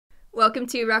Welcome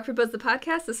to Rockford the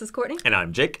podcast. This is Courtney. And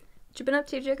I'm Jake. What you been up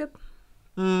to, Jacob?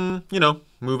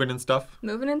 Moving and stuff.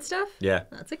 Moving and stuff? Yeah.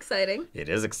 That's exciting. It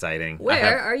is exciting.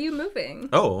 Where are you moving?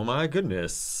 Oh, my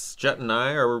goodness. Jet and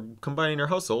I are combining our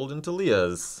household into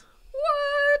Leah's.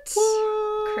 What?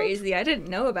 Crazy. I didn't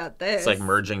know about this. It's like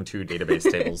merging two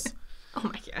database tables. Oh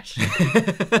my gosh.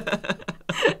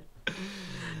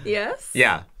 Yes?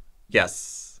 Yeah.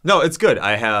 Yes. No, it's good.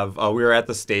 I have, we're at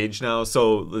the stage now,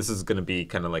 so this is going to be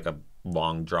kind of like a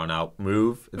long, drawn-out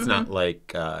move. It's not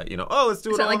like, let's do it all on the weekend.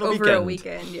 It's not like over a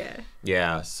weekend, yeah.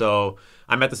 Yeah, so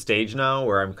I'm at the stage now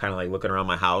where I'm kind of like looking around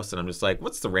my house, and I'm just like,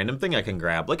 what's the random thing I can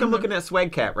grab? Like, I'm looking at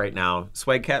Swag Cat right now.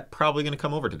 Swag Cat probably going to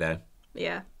come over today.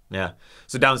 Yeah. Yeah.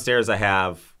 So downstairs I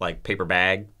have, like, paper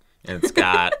bag, and it's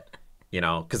got...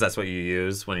 because that's what you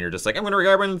use when you're just like, I'm going to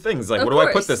grab random things. Like, what do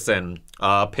I put this in?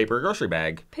 Paper grocery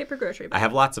bag. Paper grocery bag. I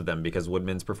have lots of them because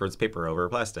Woodman's prefers paper over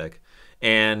plastic.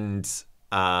 And,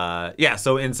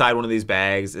 so inside one of these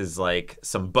bags is, like,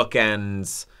 some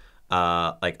bookends,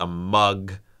 like a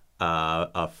mug,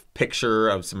 a picture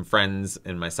of some friends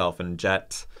and myself and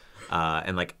Jet,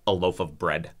 and, like, a loaf of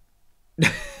bread.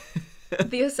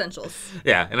 The essentials.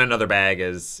 Yeah. And another bag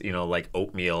is, like,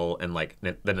 oatmeal and, like,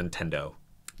 the Nintendo.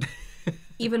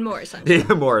 Even more essential.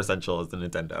 Even more essential is the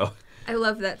Nintendo. I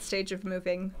love that stage of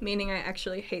moving, meaning I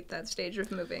actually hate that stage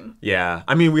of moving. Yeah.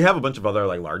 I mean, we have a bunch of other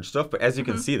like large stuff, but as you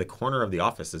can see, the corner of the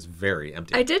office is very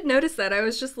empty. I did notice that. I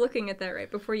was just looking at that right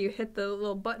before you hit the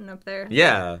little button up there.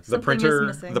 Yeah. Something is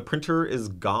missing. The printer is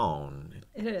gone.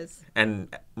 It is.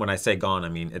 And when I say gone, I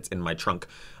mean it's in my trunk.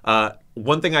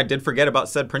 One thing I did forget about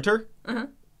said printer,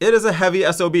 it is a heavy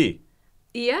SOB.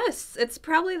 Yes. It's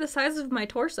probably the size of my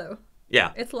torso.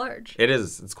 Yeah. It's large. It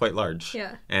is. It's quite large.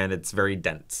 Yeah. And it's very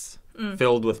dense,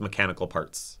 filled with mechanical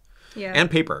parts. Yeah. And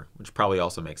paper, which probably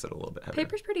also makes it a little bit heavier.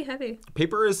 Paper's pretty heavy.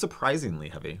 Paper is surprisingly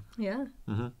heavy. Yeah.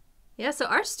 Mm-hmm. Yeah, so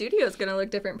our studio is going to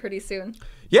look different pretty soon.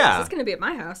 Yeah. It's going to be at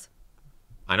my house.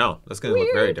 I know. That's going to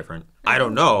look very different. I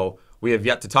don't know. We have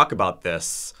yet to talk about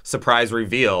this surprise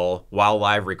reveal while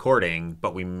live recording,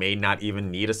 but we may not even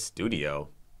need a studio.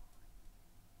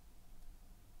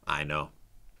 I know.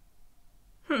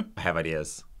 I have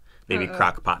ideas. Maybe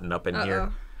crock-potting up in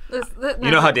here.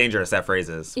 You know how dangerous that phrase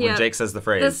is. When Jake says the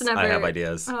phrase, I have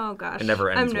ideas. Oh, gosh. It never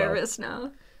ends well. I'm nervous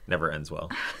now. Never ends well.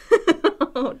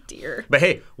 Oh, dear. But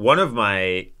hey, one of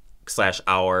my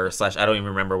 /our/ I don't even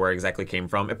remember where it exactly came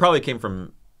from. It probably came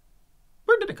from...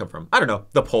 Where did it come from? I don't know.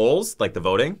 The polls, like the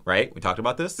voting, right? We talked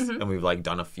about this. And we've like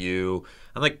done a few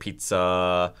on like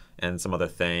pizza and some other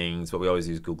things, but we always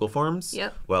use Google Forms.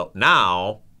 Yep. Well,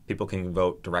 now... people can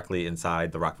vote directly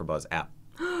inside the Rockford Buzz app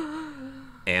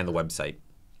and the website.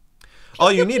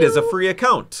 All you need is a free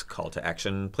account. Call to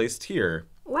action placed here.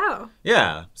 Wow.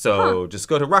 Yeah. So just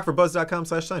go to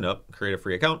rockfordbuzz.com/signup, create a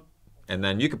free account, and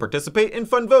then you can participate in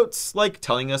fun votes like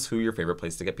telling us who your favorite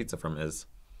place to get pizza from is.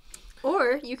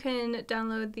 Or you can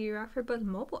download the Rockford Buzz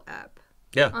mobile app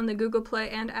on the Google Play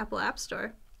and Apple App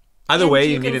Store. Either way,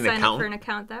 you need an account. You can sign up account. for an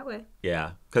account that way.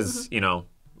 Yeah. Because,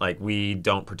 like, we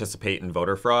don't participate in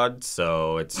voter fraud,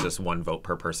 so it's just one vote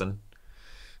per person.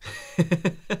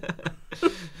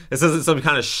 This isn't some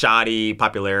kind of shoddy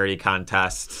popularity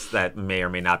contest that may or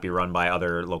may not be run by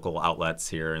other local outlets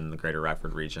here in the greater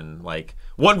Rockford region. Like,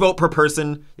 one vote per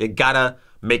person, you gotta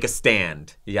make a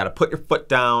stand. You gotta put your foot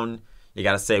down. You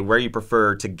gotta say where you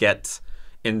prefer to get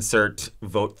insert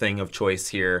vote thing of choice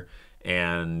here.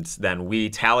 And then we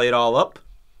tally it all up.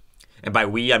 And by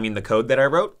we, I mean the code that I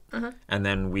wrote. And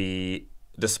then we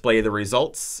display the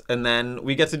results. And then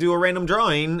we get to do a random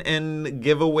drawing and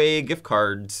give away gift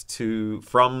cards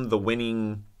from the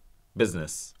winning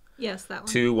business. Yes, that one.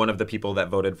 To one of the people that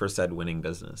voted for said winning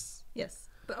business. Yes.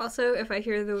 But also, if I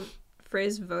hear the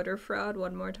phrase voter fraud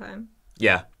one more time.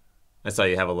 Yeah. I saw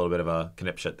you have a little bit of a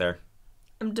conniption there.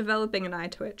 I'm developing an eye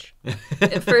twitch.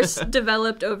 It first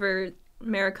developed over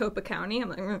Maricopa County. I'm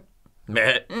like...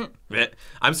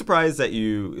 I'm surprised that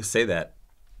you say that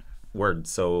word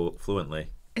so fluently.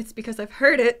 It's because I've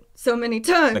heard it so many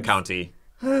times. The county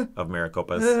of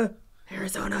Maricopas.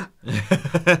 Arizona.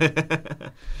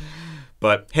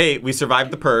 But hey, we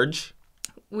survived the purge.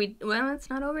 Well, it's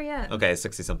not over yet. Okay,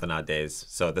 60-something odd days.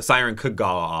 So the siren could go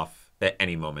off at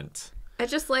any moment. I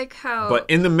just like how... But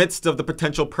in the midst of the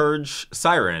potential purge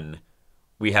siren,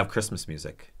 we have Christmas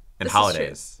music and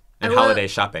holidays. And holiday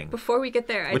shopping. Before we get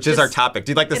there, which is our topic.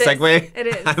 Do you like the segue? It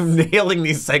is. I'm nailing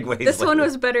these segues. This one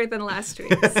was better than last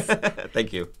week's.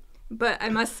 Thank you. But I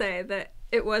must say that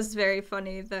it was very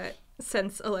funny that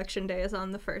since Election Day is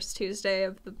on the first Tuesday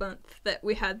of the month, that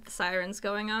we had the sirens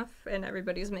going off and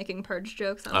everybody's making purge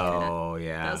jokes on the internet. Oh,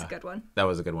 yeah. That was a good one. That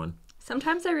was a good one.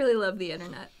 Sometimes I really love the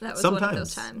internet. That was one of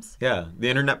those times. Yeah. The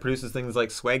internet produces things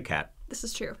like Swag Cat. This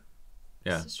is true.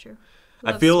 Yeah. This is true.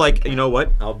 I feel like, you know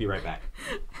what? I'll be right back.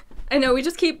 I know, we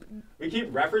just keep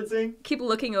referencing. Keep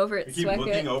looking over at Swag Cat. Keep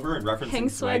looking over and referencing Hang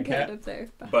Swag Cat up there.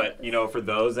 But, you know, for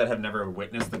those that have never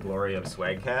witnessed the glory of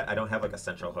Swag Cat, I don't have like a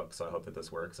central hook, so I hope that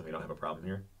this works and we don't have a problem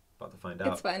here. About to find out.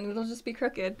 It's fine. It'll just be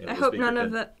crooked. I hope none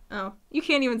of that. Oh, you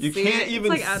can't even see it. You can't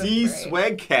even see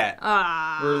Swag Cat.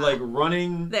 We're like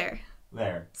running. There.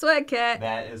 Swag Cat.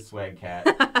 That is Swag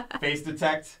Cat. Face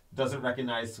detect doesn't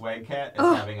recognize Swag Cat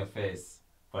as having a face.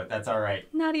 But that's all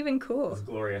right. Not even cool. It's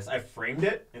glorious. I framed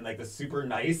it in like the super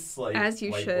nice, like, as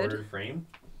you light should, bordered frame.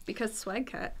 Because Swag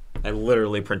Cat. I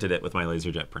literally printed it with my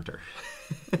LaserJet printer.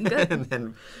 Good.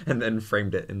 and then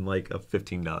framed it in like a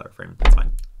 $15 frame. That's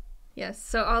fine. Yes.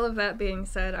 So all of that being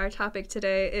said, our topic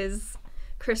today is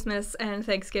Christmas and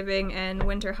Thanksgiving and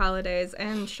winter holidays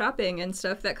and shopping and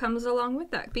stuff that comes along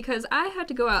with that. Because I had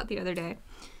to go out the other day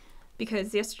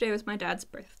because yesterday was my dad's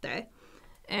birthday.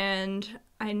 And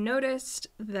I noticed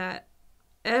that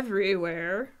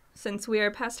everywhere, since we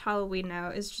are past Halloween now,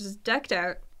 is just decked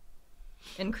out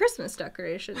in Christmas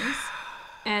decorations.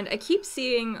 And I keep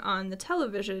seeing on the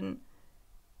television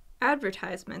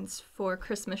advertisements for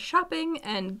Christmas shopping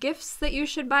and gifts that you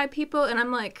should buy people. And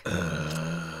I'm like,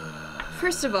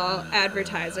 first of all,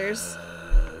 advertisers,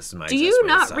 do you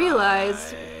not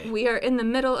realize we are in the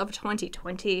middle of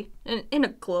 2020 and in a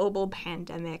global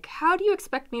pandemic? How do you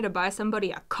expect me to buy somebody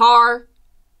a car?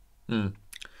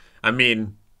 I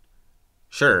mean,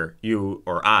 sure, you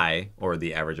or I or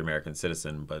the average American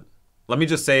citizen, but let me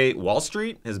just say Wall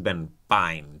Street has been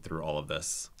fine through all of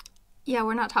this. Yeah,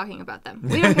 we're not talking about them.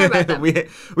 We don't care about them. we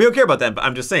don't care about them, but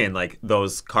I'm just saying, like,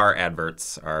 those car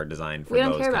adverts are designed for those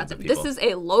kinds of people. We don't care about them. This is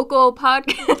a local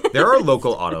podcast. There are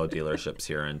local auto dealerships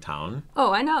here in town.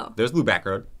 Oh, I know. There's Lou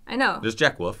Backroad. I know. There's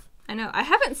Jack Wolf. I know. I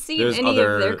haven't seen There's any of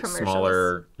their commercials. There's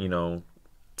smaller, you know,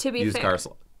 to be used fair,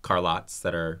 car lots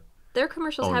that are their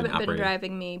commercials haven't been operated.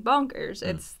 driving me bonkers.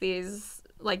 It's these,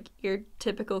 like, your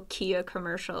typical Kia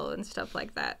commercial and stuff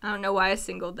like that. I don't know why I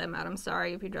singled them out. I'm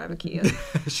sorry if you drive a Kia.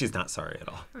 She's not sorry at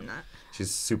all. I'm not. She's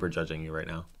super judging you right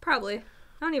now. Probably. I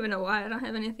don't even know why. I don't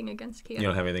have anything against Kia. You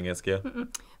don't have anything against Kia?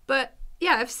 But,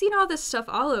 yeah, I've seen all this stuff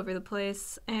all over the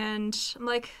place. And I'm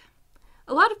like,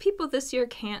 a lot of people this year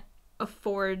can't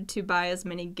afford to buy as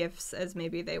many gifts as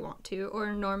maybe they want to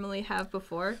or normally have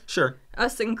before. Sure.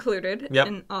 Us included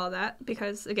in all that.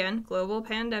 Because, again, global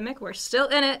pandemic. We're still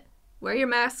in it. Wear your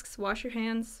masks. Wash your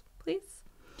hands, please.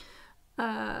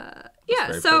 Yeah,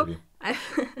 so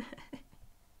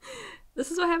this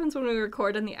is what happens when we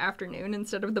record in the afternoon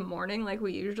instead of the morning like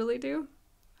we usually do.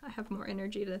 I have more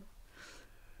energy to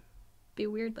be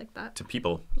weird like that. To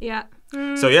people. Yeah.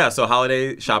 So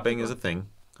holiday shopping is a thing.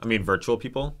 I mean, virtual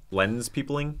people, lens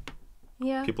peopling.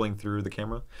 Yeah. Peopling through the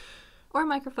camera. Or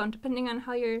microphone, depending on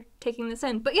how you're taking this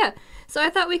in. But yeah, so I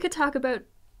thought we could talk about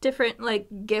different, like,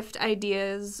 gift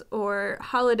ideas or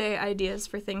holiday ideas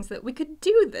for things that we could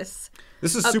do this.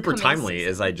 This is super timely,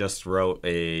 as I just wrote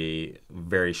a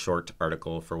very short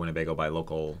article for Winnebago Buy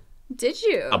Local. Did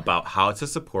you? About how to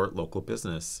support local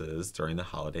businesses during the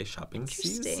holiday shopping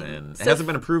season. So it hasn't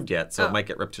been approved yet, so it might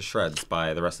get ripped to shreds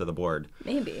by the rest of the board.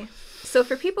 Maybe. So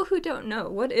for people who don't know,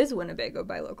 what is Winnebago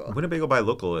Buy Local? Winnebago Buy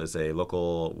Local is a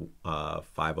local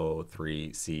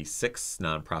 503c6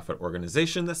 nonprofit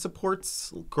organization that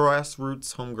supports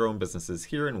grassroots homegrown businesses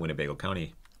here in Winnebago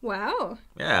County. Wow.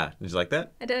 Yeah. Did you like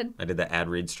that? I did. I did that ad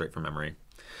read straight from memory.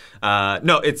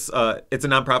 No, it's a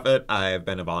nonprofit. I've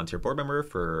been a volunteer board member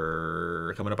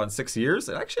for coming up on 6 years.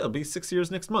 Actually, it'll be 6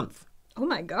 years next month. Oh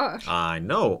my gosh. I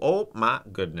know. Oh my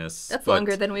goodness. That's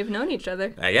longer than we've known each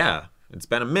other. Yeah. It's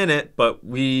been a minute, but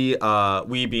we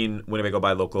being Winnebago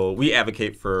Buy Local, we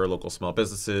advocate for local small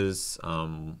businesses.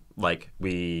 Like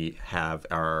we have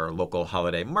our local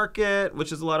holiday market,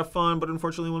 which is a lot of fun, but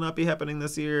unfortunately will not be happening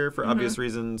this year for obvious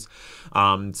reasons.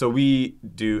 So we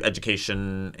do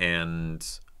education and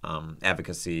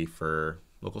advocacy for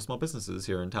local small businesses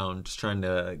here in town, just trying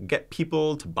to get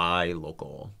people to buy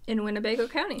local. In Winnebago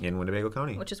County. In Winnebago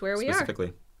County. Which is where we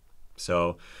specifically.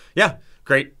 So, yeah,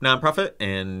 great nonprofit.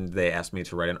 And they asked me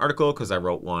to write an article because I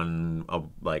wrote one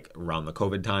like around the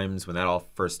COVID times when that all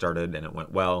first started and it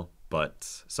went well.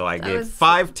 But so I gave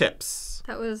 5 tips.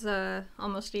 That was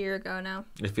almost a year ago now.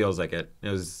 It feels like it. It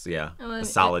was, a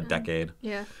solid decade.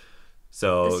 Yeah.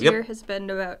 So, this year has been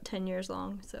about 10 years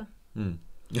long. So. Do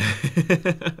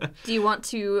you want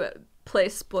to play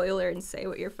spoiler and say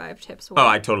what your 5 tips were? Oh,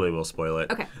 I totally will spoil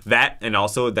it. Okay. That, and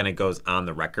also then it goes on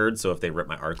the record, so if they rip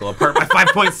my article apart, my 5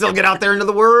 points still get out there into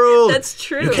the world. That's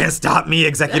true. You can't stop me,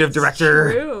 executive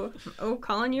director. True. Oh,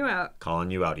 calling you out.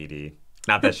 Calling you out, ED.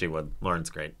 Not that she would. Lauren's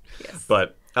great. Yes.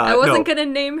 But I wasn't gonna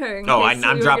name her.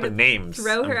 I'm dropping names.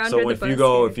 Throw her so under if the you bus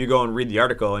go here. if you go and read the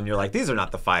article and you're like, these are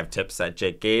not the 5 tips that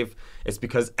Jake gave, it's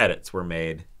because edits were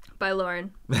made by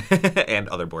Lauren and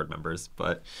other board members.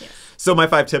 But yes. So my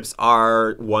 5 tips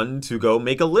are: 1, to go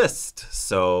make a list.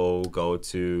 So go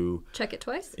to check it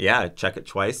twice. Yeah, check it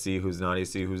twice. See who's naughty,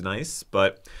 see who's nice.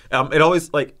 But it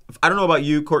always, like, I don't know about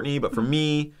you, Courtney, but for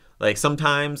me, like,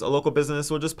 sometimes a local business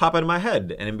will just pop into my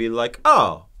head and be like,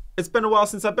 oh, it's been a while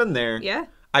since I've been there. Yeah.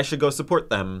 I should go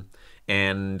support them.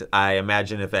 And I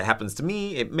imagine if it happens to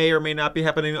me, it may or may not be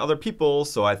happening to other people.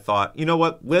 So I thought, you know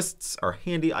what? Lists are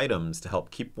handy items to help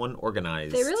keep one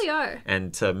organized. They really are.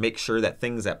 And to make sure that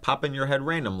things that pop in your head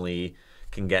randomly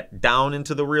can get down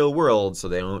into the real world so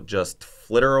they don't just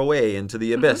flitter away into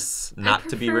the abyss, not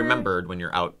to be remembered when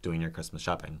you're out doing your Christmas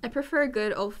shopping. I prefer a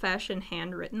good old-fashioned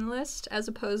handwritten list as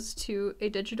opposed to a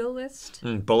digital list.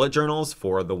 Bullet journals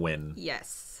for the win.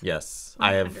 Yes. Yes, 100%.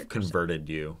 I have converted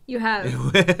you. You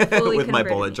have. With my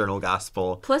bullet journal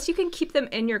gospel. Plus, you can keep them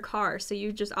in your car, so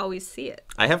you just always see it.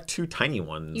 I have 2 tiny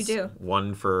ones. You do.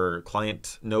 One for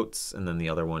client notes, and then the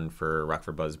other one for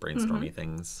Rockford Buzz brainstormy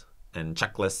things. And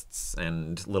checklists,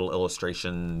 and little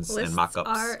illustrations, and mock-ups.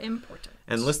 Lists are important.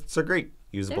 And lists are great.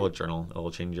 Use a bullet journal.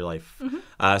 It'll change your life.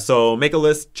 So make a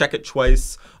list, check it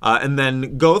twice, and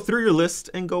then go through your list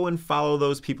and go and follow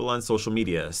those people on social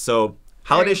media. So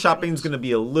holiday shopping is going to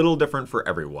be a little different for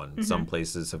everyone. Some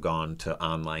places have gone to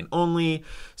online only.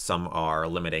 Some are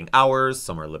limiting hours.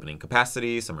 Some are limiting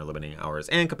capacity. Some are limiting hours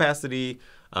and capacity.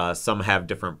 Some have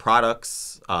different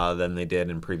products than they did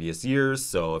in previous years.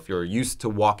 So if you're used to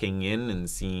walking in and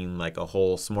seeing like a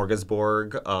whole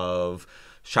smorgasbord of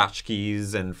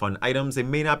tchotchkes and fun items, they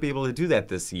may not be able to do that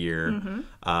this year.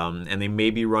 And they may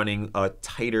be running a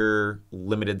tighter,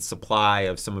 limited supply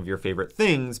of some of your favorite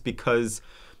things because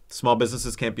small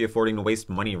businesses can't be affording to waste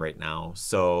money right now.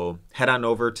 So head on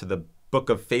over to the Book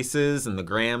of Faces and the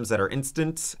grams that are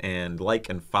instant and like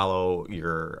and follow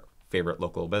your favorite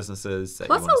local businesses.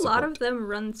 Plus, a lot of them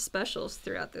run specials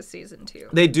throughout the season too.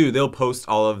 They do. They'll post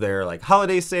all of their like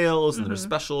holiday sales and their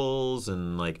specials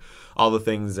and like all the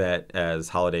things that as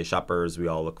holiday shoppers we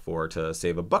all look for to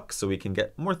save a buck so we can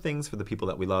get more things for the people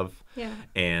that we love. Yeah.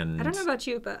 And I don't know about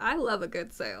you, but I love a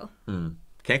good sale.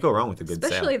 Can't go wrong with a good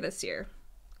sale. Especially this year.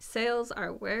 Sales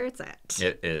are where it's at.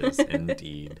 It is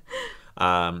indeed.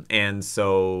 And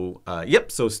so,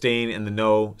 so staying in the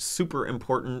know, super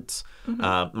important.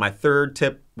 My 3rd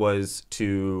tip was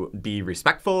to be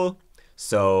respectful.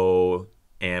 So,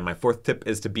 and my 4th tip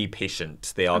is to be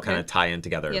patient. They all kind of tie in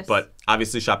together. Yes. But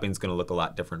obviously shopping is going to look a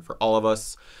lot different for all of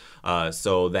us.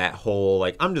 So that whole,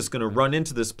 like, I'm just going to run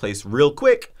into this place real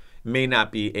quick may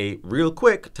not be a real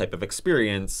quick type of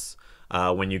experience.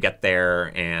 When you get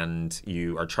there and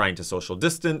you are trying to social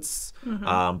distance,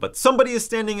 but somebody is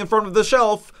standing in front of the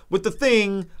shelf with the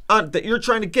thing that you're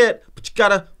trying to get, but you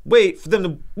gotta wait for them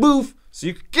to move so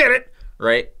you can get it,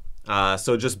 right?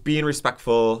 So just being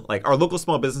respectful. Like, our local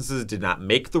small businesses did not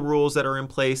make the rules that are in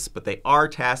place, but they are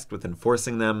tasked with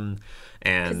enforcing them.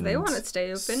 Because they want to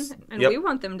stay open, and we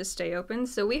want them to stay open,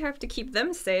 so we have to keep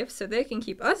them safe so they can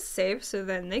keep us safe, so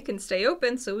then they can stay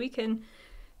open so we can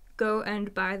go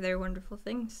and buy their wonderful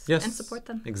things and support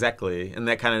them. Exactly. And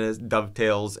that kind of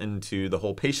dovetails into the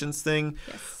whole patience thing.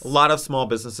 Yes. A lot of small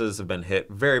businesses have been hit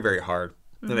very, very hard,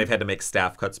 and they've had to make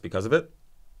staff cuts because of it.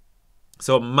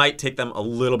 So it might take them a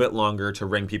little bit longer to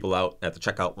ring people out at the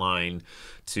checkout line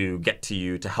to get to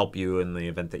you, to help you in the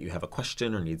event that you have a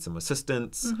question or need some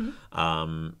assistance.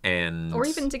 And or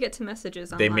even to get to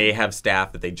messages online. They may have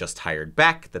staff that they just hired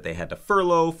back that they had to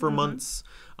furlough for months.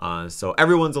 So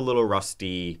everyone's a little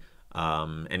rusty.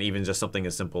 And even just something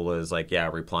as simple as like,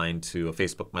 replying to a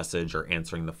Facebook message or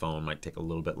answering the phone might take a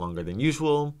little bit longer than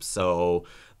usual. So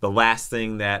the last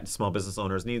thing that small business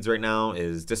owners needs right now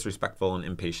is disrespectful and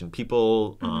impatient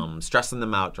people, stressing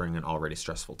them out during an already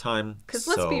stressful time. Because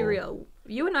let's be real,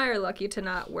 you and I are lucky to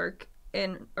not work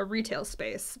in a retail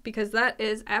space because that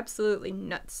is absolutely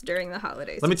nuts during the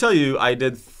holidays. Let me tell you, I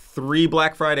did 3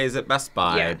 Black Fridays at Best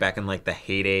Buy back in like the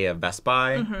heyday of Best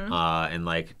Buy in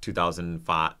like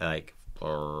 2005, like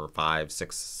 4, 5,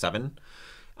 6, 7.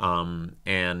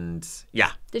 And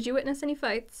yeah. Did you witness any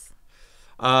fights?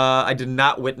 I did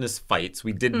not witness fights.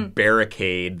 We did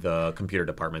barricade the computer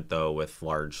department, though, with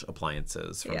large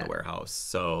appliances from the warehouse.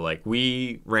 So, like,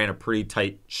 we ran a pretty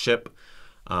tight ship.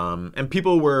 And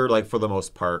people were, like, for the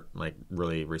most part, like,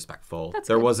 really respectful. That's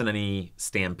there good. wasn't any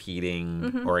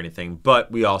stampeding or anything,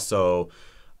 but we also,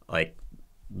 like,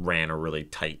 ran a really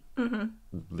tightly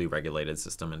regulated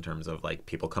system in terms of, like,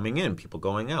 people coming in, people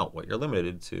going out, what you're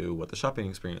limited to, what the shopping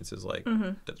experience is like.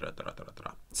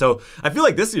 So I feel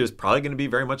like this year is probably going to be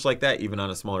very much like that, even on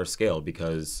a smaller scale,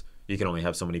 because you can only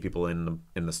have so many people in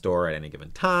the store at any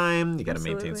given time. You got to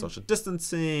maintain social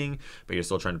distancing, but you're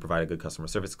still trying to provide a good customer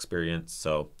service experience.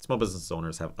 So small business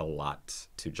owners have a lot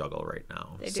to juggle right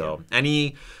now. So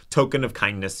any token of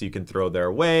kindness you can throw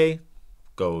their way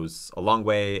goes a long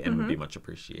way and would be much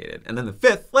appreciated. And then the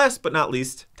fifth, last but not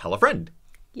least, tell a friend.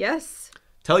 Yes.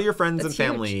 Tell your friends and That's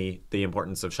family the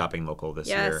importance of shopping local this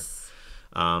year.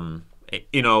 Yes.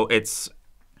 It's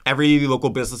every local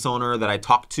business owner that I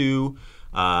talk to,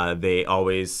 they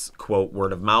always quote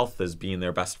word of mouth as being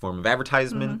their best form of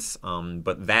advertisement.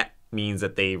 But that means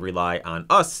that they rely on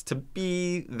us to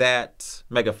be that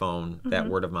megaphone, that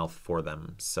word of mouth for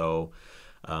them. So,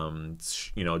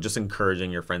 just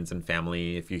encouraging your friends and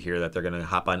family, if you hear that they're going to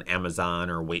hop on Amazon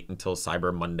or wait until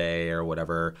Cyber Monday or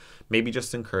whatever, maybe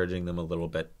just encouraging them a little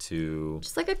bit to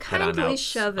just like a kindly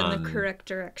shove in the correct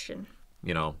direction.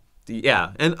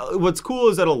 Yeah. And what's cool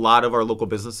is that a lot of our local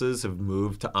businesses have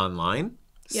moved to online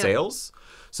sales.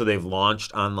 So they've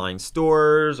launched online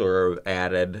stores or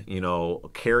added,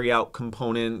 carry-out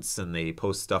components, and they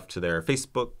post stuff to their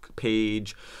Facebook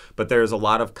page. But there's a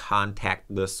lot of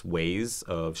contactless ways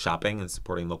of shopping and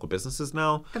supporting local businesses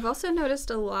now. I've also noticed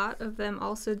a lot of them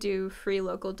also do free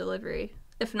local delivery.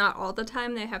 If not all the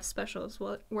time, they have specials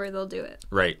where they'll do it.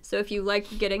 Right. So if you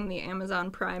like getting the Amazon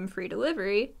Prime free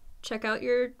delivery, check out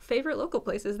your favorite local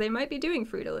places. They might be doing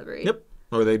free delivery. Yep.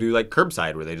 Or they do like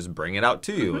curbside where they just bring it out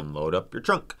to you and load up your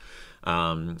trunk.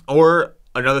 Or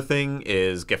another thing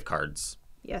is gift cards.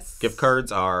 Yes. Gift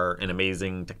cards are an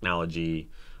amazing technology.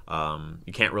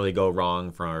 You can't really go wrong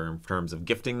in terms of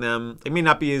gifting them. They may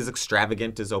not be as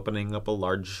extravagant as opening up a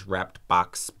large wrapped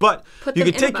box, but you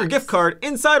can take your gift card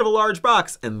inside of a large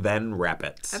box and then wrap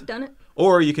it. I've done it.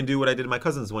 Or you can do what I did to my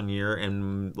cousins one year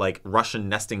and like Russian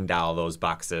nesting doll those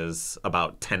boxes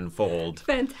about tenfold.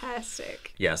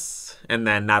 Fantastic. Yes. And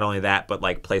then not only that, but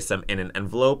like place them in an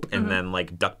envelope and then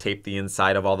like duct tape the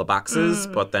inside of all the boxes,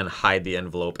 but then hide the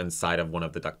envelope inside of one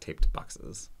of the duct taped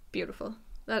boxes. Beautiful.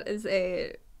 That is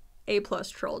a A+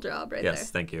 troll job right there. Yes,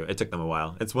 thank you. It took them a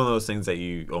while. It's one of those things that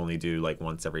you only do like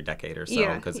once every decade or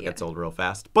so because it gets old real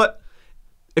fast. But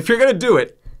if you're going to do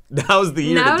it, now's the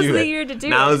year to do it. Now's the year to do it.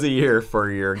 Now's the year for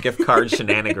your gift card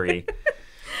shenanigery.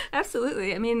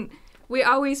 Absolutely. I mean, we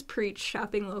always preach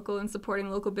shopping local and supporting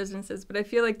local businesses, but I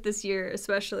feel like this year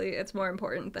especially, it's more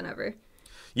important than ever.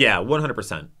 Yeah,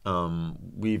 100%.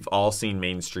 We've all seen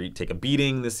Main Street take a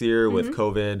beating this year with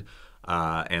COVID.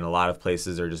 And a lot of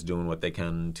places are just doing what they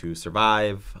can to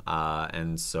survive.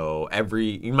 And so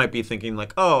you might be thinking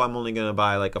like, oh, I'm only going to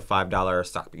buy like a $5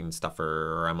 stocking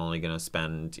stuffer, or I'm only going to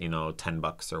spend,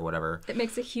 $10 or whatever. It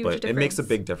makes a huge but difference. It makes a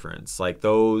big difference. Like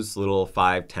those little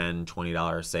 $5, $10,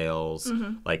 $20 sales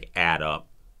like add up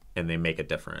and they make a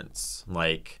difference.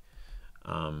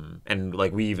 And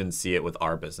like we even see it with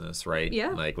our business, right?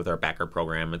 Yeah. Like with our backer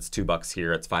program, it's $2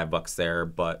 here, it's $5 there,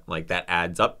 but like that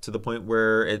adds up to the point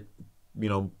where it,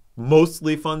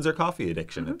 mostly funds our coffee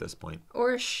addiction at this point.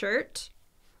 Or a shirt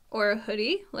or a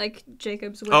hoodie like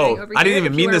Jacob's wearing over here. I didn't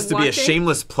even mean this to be a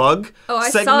shameless plug. Oh, I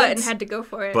segment, saw it and had to go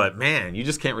for it. But man, you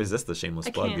just can't resist the shameless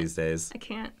plug these days. I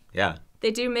can't. Yeah.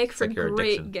 They do make for like your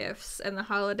great addiction. gifts, and the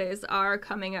holidays are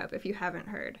coming up if you haven't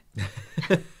heard.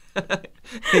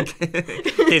 In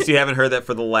case you haven't heard that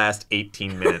for the last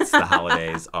 18 minutes, the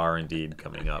holidays are indeed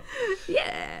coming up.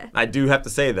 Yeah. I do have to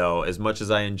say, though, as much as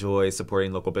I enjoy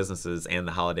supporting local businesses and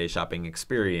the holiday shopping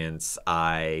experience,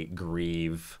 I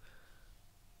grieve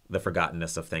the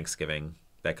forgottenness of Thanksgiving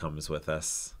that comes with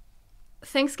us.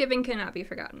 Thanksgiving cannot be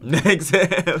forgotten.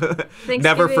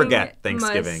 Never forget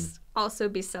Thanksgiving. Must also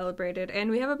be celebrated. And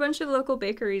we have a bunch of local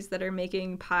bakeries that are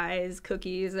making pies,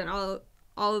 cookies, and all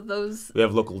of those. We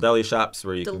have local deli shops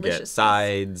where you can get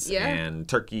sides Yeah. and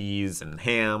turkeys and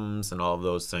hams and all of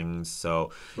those things.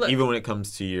 So Look, even when it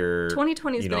comes to your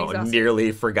 2020's been exhausting.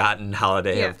 nearly forgotten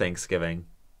holiday of Thanksgiving.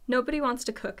 Nobody wants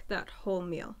to cook that whole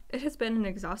meal. It has been an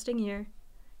exhausting year.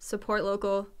 Support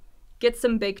local. Get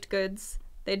some baked goods.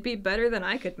 They'd be better than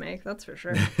I could make, that's for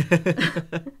sure.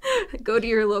 Go to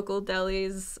your local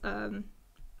delis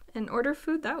and order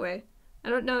food that way. I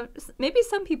don't know. Maybe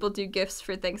some people do gifts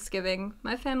for Thanksgiving.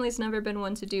 My family's never been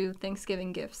one to do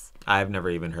Thanksgiving gifts. I've never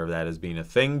even heard of that as being a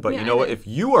thing. But Yeah, you know what? If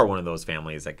you are one of those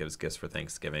families that gives gifts for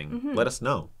Thanksgiving, let us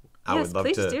know. Yes,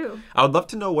 please do. I would love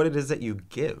to know what it is that you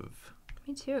give.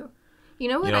 Me too. You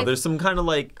know what? You know, there's some kind of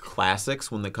like classics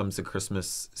when it comes to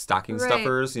Christmas stocking Right.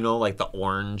 stuffers. You know, like the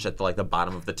orange at the, like the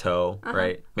bottom of the toe,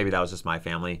 right? Maybe that was just my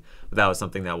family, but that was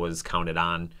something that was counted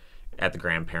on at the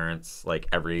grandparents like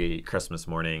every Christmas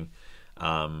morning.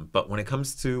 But when it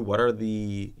comes to what are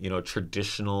the, you know,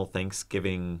 traditional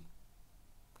Thanksgiving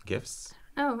gifts,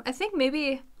 Oh, I think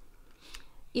maybe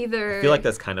either. I feel like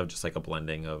that's kind of just like a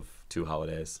blending of two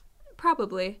holidays.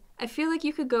 Probably. I feel like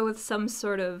you could go with some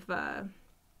sort of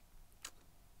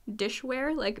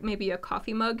dishware, like maybe a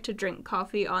coffee mug to drink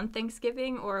coffee on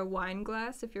Thanksgiving, or a wine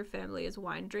glass if your family is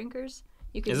wine drinkers.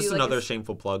 You could Is this do like another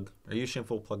shameful plug? Are you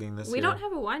shameful plugging this We here? don't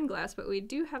have a wine glass, but we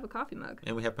do have a coffee mug.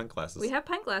 And we have pint glasses. We have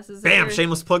pint glasses. Bam!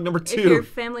 Shameless plug number If your 2.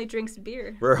 family drinks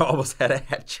beer. We're almost at a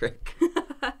hat trick.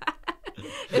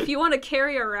 If you want to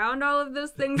carry around all of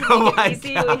those things and Oh make my it easy,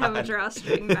 we have a God.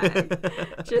 drawstring bag.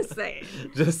 Just saying.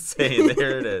 Just saying,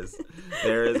 there it is.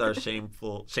 There is our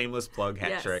shameless plug hat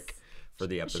Yes. trick for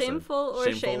the episode. Shameful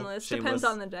or shameless, depends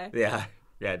on the day. Yeah,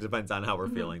 it depends on how we're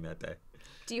feeling that day.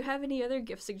 Do you have any other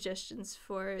gift suggestions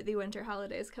for the winter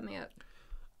holidays coming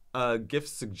up? Gift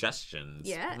suggestions.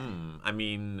 Yeah. I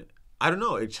mean, I don't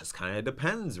know. It just kind of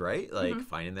depends, right? Like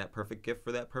finding that perfect gift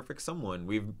for that perfect someone.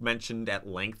 We've mentioned at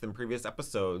length in previous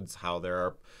episodes how there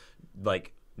are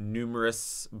like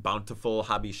numerous bountiful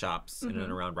hobby shops in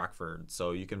and around Rockford.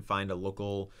 So you can find a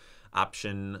local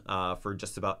option for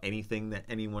just about anything that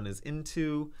anyone is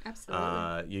into.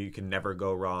 Absolutely. You can never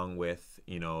go wrong with,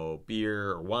 you know,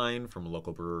 beer or wine from a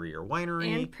local brewery or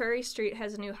winery. And Prairie Street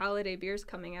has new holiday beers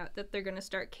coming out that they're going to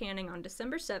start canning on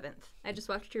December 7th. I just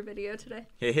watched your video today.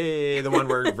 Hey, the one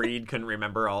where Reed couldn't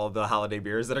remember all of the holiday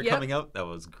beers that are Yep. coming out. That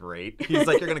was great. He's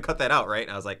like, you're going to cut that out, right?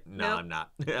 And I was like, no, Nope. I'm not.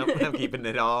 I'm keeping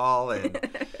it all in.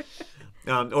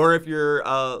 Or if your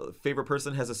favorite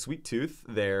person has a sweet tooth,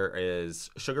 there is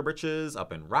Sugar Britches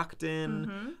up in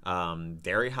Rockton.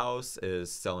 Dairy House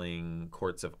is selling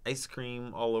quarts of ice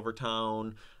cream all over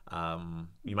town.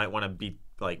 You might want to be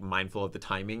like mindful of the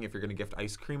timing if you're going to gift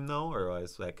ice cream, though,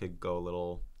 otherwise that could go a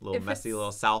little If messy, a it's-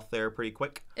 little south there pretty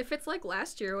quick. If it's like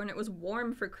last year when it was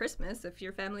warm for Christmas, if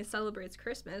your family celebrates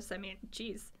Christmas, I mean,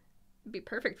 geez, it'd be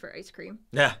perfect for ice cream.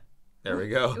 Yeah, there we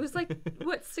go. It was like,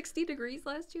 what, 60 degrees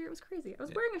last year? It was crazy. I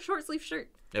was wearing a short sleeve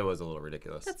shirt. It was a little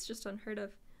ridiculous. That's just unheard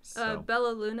of. So.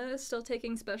 Bella Luna is still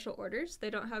taking special orders.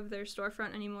 They don't have their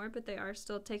storefront anymore, but they are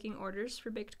still taking orders for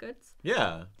baked goods.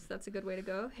 Yeah. So that's a good way to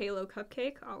go. Halo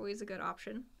Cupcake, always a good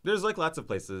option. There's like lots of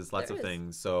places, lots There of is.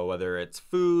 things. So whether it's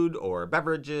food or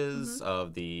beverages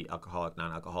of the alcoholic,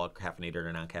 non-alcoholic, caffeinated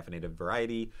or non-caffeinated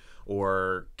variety,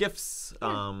 or gifts. I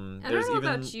There's don't know even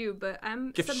about you, but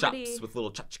I'm gift somebody... shops with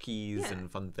little tchotchkes Yeah.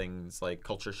 and fun things like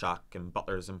Culture Shock and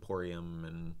Butler's Emporium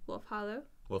and Wolf Hollow.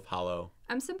 Wolf Hollow.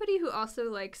 I'm somebody who also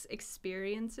likes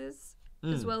experiences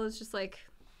as well as just like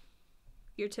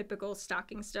your typical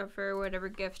stocking stuffer or whatever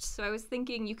gift. So I was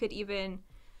thinking you could even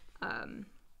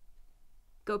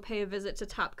go pay a visit to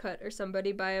Top Cut or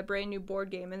somebody, buy a brand new board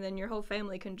game, and then your whole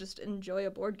family can just enjoy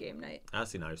a board game night. I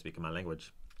see, now you're speaking my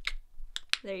language.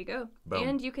 There you go. Boom.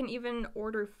 And you can even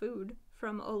order food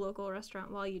from a local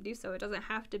restaurant while you do so. It doesn't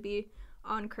have to be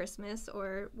on Christmas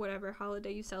or whatever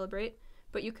holiday you celebrate,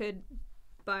 but you could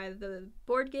buy the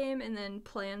board game and then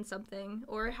plan something,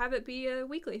 or have it be a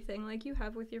weekly thing like you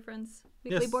have with your friends.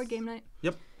 Weekly Yes. board game night.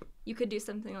 Yep. You could do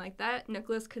something like that.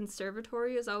 Nicholas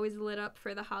Conservatory is always lit up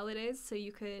for the holidays, so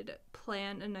you could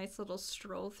plan a nice little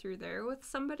stroll through there with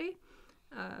somebody.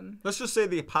 Let's just say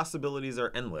the possibilities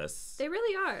are endless. They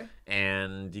really are.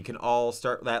 And you can all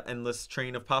start that endless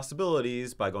train of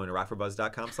possibilities by going to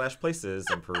rockfordbuzz.com/places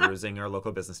and perusing our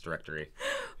local business directory.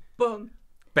 Boom.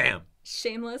 Bam.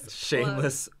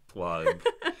 Shameless plug.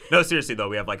 No, seriously though,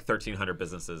 we have like 1,300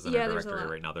 businesses in Yeah, our there's a directory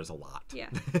lot. right now. There's a lot. Yeah.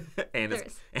 and There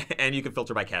it's, and you can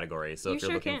filter by category. So You if you're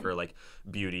sure looking can. for like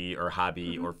beauty or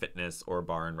hobby or fitness or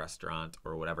bar and restaurant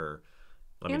or whatever,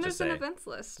 let And me there's just say an events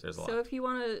list. there's a So lot. if you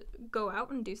want to go out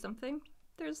and do something,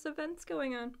 there's events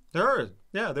going on. there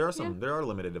are some. There are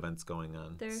limited events going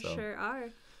on. There so. sure are.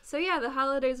 So yeah, the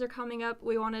holidays are coming up.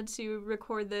 We wanted to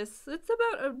record this. It's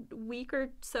about a week or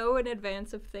so in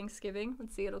advance of Thanksgiving.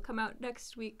 Let's see, it'll come out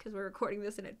next week because we're recording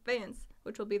this in advance,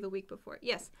 which will be the week before.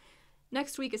 Yes,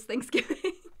 next week is Thanksgiving.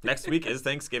 Next week is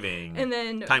Thanksgiving. And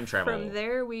then Time travel. from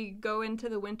there, we go into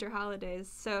the winter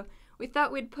holidays. So we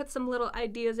thought we'd put some little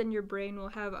ideas in your brain. We'll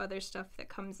have other stuff that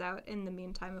comes out in the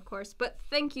meantime, of course. But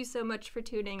thank you so much for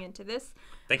tuning into this.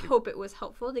 Thank you. Hope it was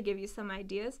helpful to give you some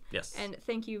ideas. Yes. And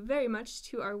thank you very much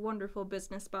to our wonderful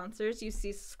business sponsors you see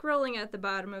scrolling at the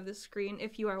bottom of the screen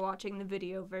if you are watching the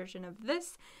video version of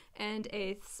this. And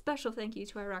a special thank you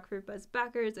to our Rockford Buzz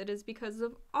backers. It is because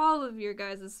of all of your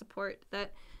guys' support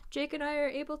that Jake and I are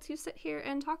able to sit here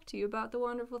and talk to you about the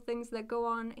wonderful things that go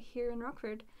on here in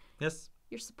Rockford. Yes.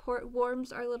 Your support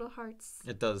warms our little hearts.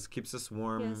 It does. Keeps us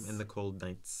warm Yes. in the cold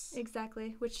nights.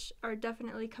 Exactly, which are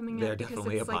definitely coming They're up because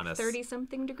definitely it's upon like us.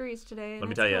 30-something degrees today. And Let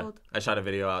me it's tell you, cold. I shot a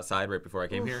video outside right before I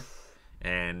came here,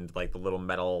 and like the little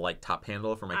metal like top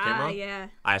handle for my camera. Yeah.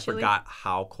 I Chilly. forgot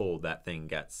how cold that thing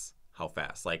gets. How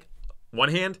fast? Like one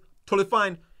hand, totally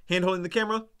fine. Hand holding the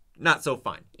camera, not so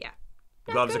fine. Yeah.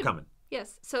 Gloves are good. coming.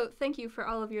 Yes, so thank you for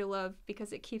all of your love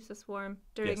because it keeps us warm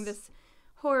during Yes. this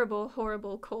horrible,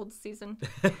 horrible cold season.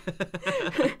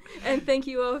 And thank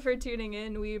you all for tuning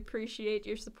in. We appreciate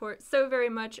your support so very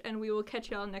much, and we will catch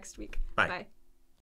you all next week. Bye. Bye.